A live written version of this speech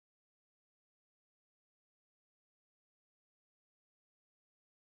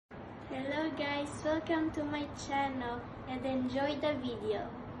guys, welcome to my channel and enjoy the video.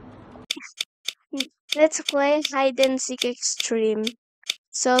 Let's play hide and seek extreme.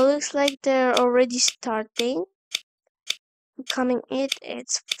 So looks like they're already starting. Coming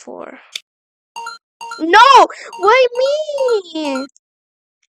it's 4. No! Why me?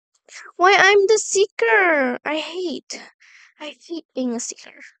 Why I'm the seeker? I hate being a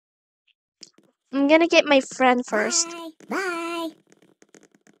seeker. I'm gonna get my friend first. Bye.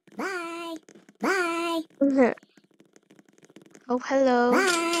 Bye. Bye. Mhm. Oh, hello.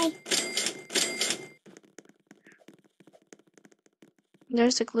 Bye.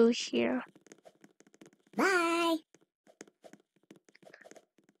 There's a glue here. Bye.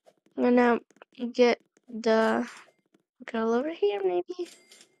 I'm gonna get the girl over here, maybe.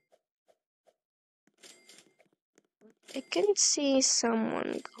 I can see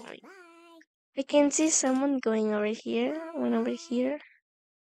someone going. I can see someone going over here. One over here.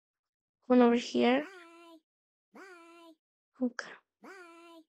 One over here. Okay.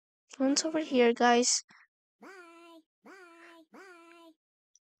 One's over here, guys.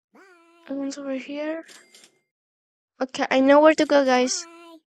 One's over here. Okay, I know where to go, guys.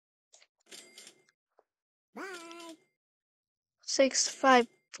 6, 5,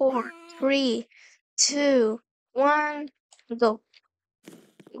 4, 3, 2, 1, go.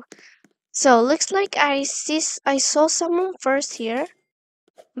 So looks like I saw someone first here,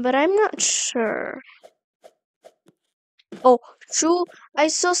 but I'm not sure. Oh, true. I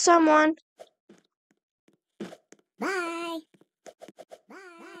saw someone. Bye.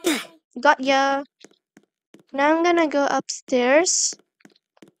 Got ya. Now I'm gonna go upstairs.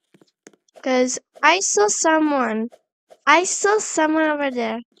 Because I saw someone. I saw someone over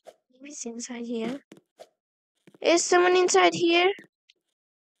there. Maybe it's inside here. Is someone inside here?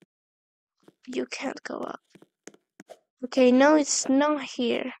 You can't go up. Okay, no, it's not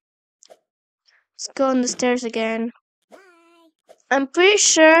here. Let's go on the stairs again. I'm pretty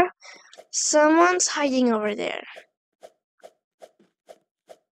sure someone's hiding over there.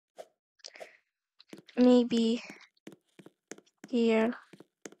 Maybe here.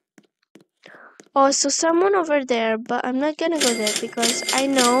 Oh, so someone over there, but I'm not gonna go there because I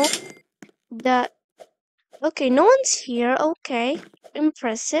know that... Okay, no one's here. Okay,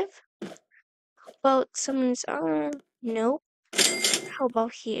 impressive. Well, someone's... no. How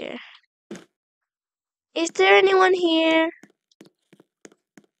about here? Is there anyone here?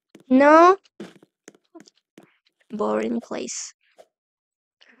 No? Boring place.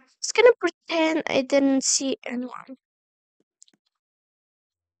 Just gonna pretend I didn't see anyone.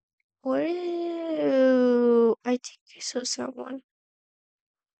 Whoa, I think I saw someone.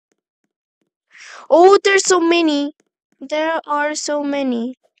 Oh, there's so many. There are so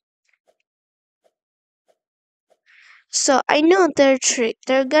many. So I know their trick.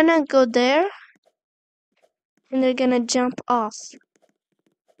 They're gonna go there and they're gonna jump off.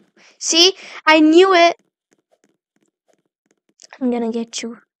 See? I knew it. I'm gonna get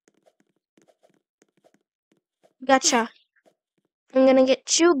you. Gotcha. I'm gonna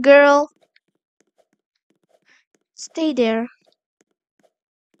get you, girl. Stay there.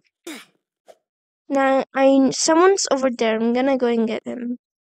 Now someone's over there. I'm gonna go and get him.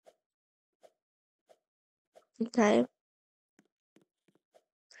 Okay.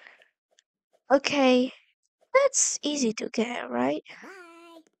 Okay. That's easy to get, right?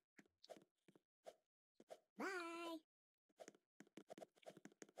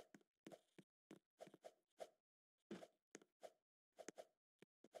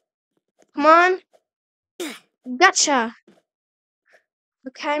 Come on. Gotcha.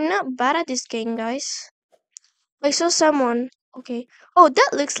 Okay, I'm not bad at this game, guys. I saw someone. Okay. Oh, that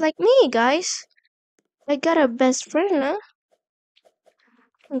looks like me, guys. I got a best friend, huh?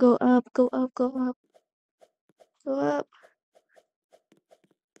 Go up, go up, go up. Go up.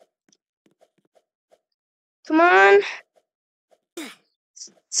 Come on.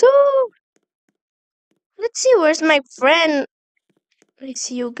 So, let's see, where's my friend? I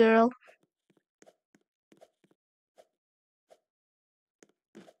see you, girl.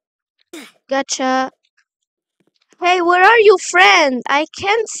 Gotcha. Hey, where are you, friend? I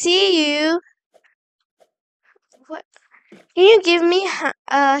can't see you. What? Can you give me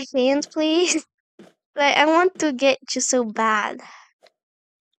a hint, please? Like, I want to get you so bad.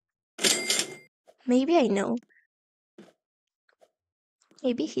 Maybe I know.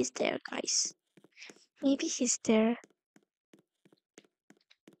 Maybe he's there, guys. Maybe he's there.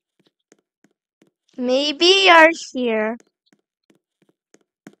 Maybe you're here.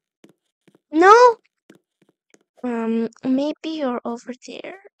 No? Maybe you're over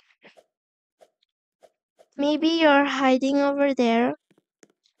there. Maybe you're hiding over there.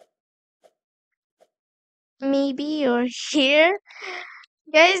 Maybe you're here?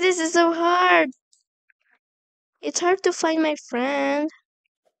 Guys, this is so hard. It's hard to find my friend.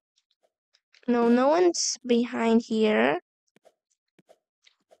 No, no one's behind here.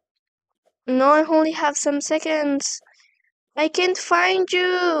 No, I only have some seconds. I can't find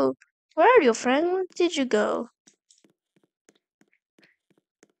you. Where are you, friend? Where did you go?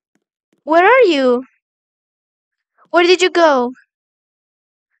 Where are you? Where did you go?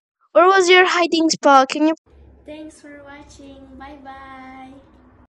 Where was your hiding spot? Can you Thanks for watching. Bye bye.